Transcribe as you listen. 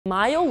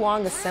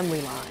Mile-long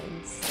assembly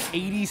lines.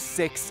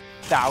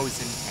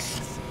 86,000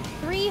 tanks.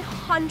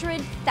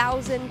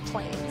 300,000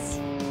 planes.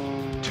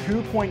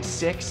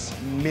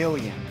 2.6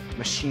 million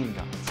machine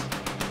guns.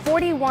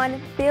 41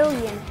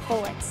 billion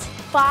bullets.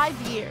 5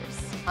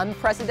 years.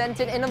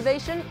 Unprecedented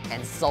innovation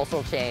and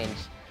social change.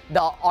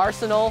 The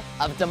arsenal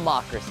of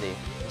democracy.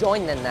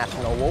 Join the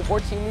National World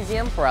War II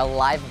Museum for a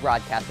live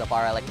broadcast of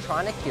our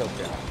electronic field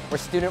trip, where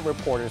student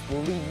reporters will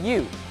lead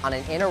you on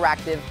an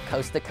interactive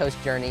coast-to-coast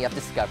journey of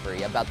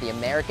discovery about the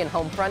American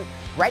home front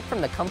right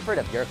from the comfort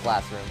of your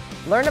classroom.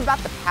 Learn about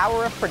the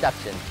power of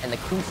production and the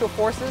crucial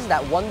forces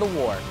that won the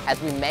war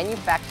as we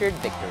manufactured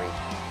victory.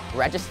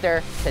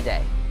 Register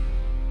today.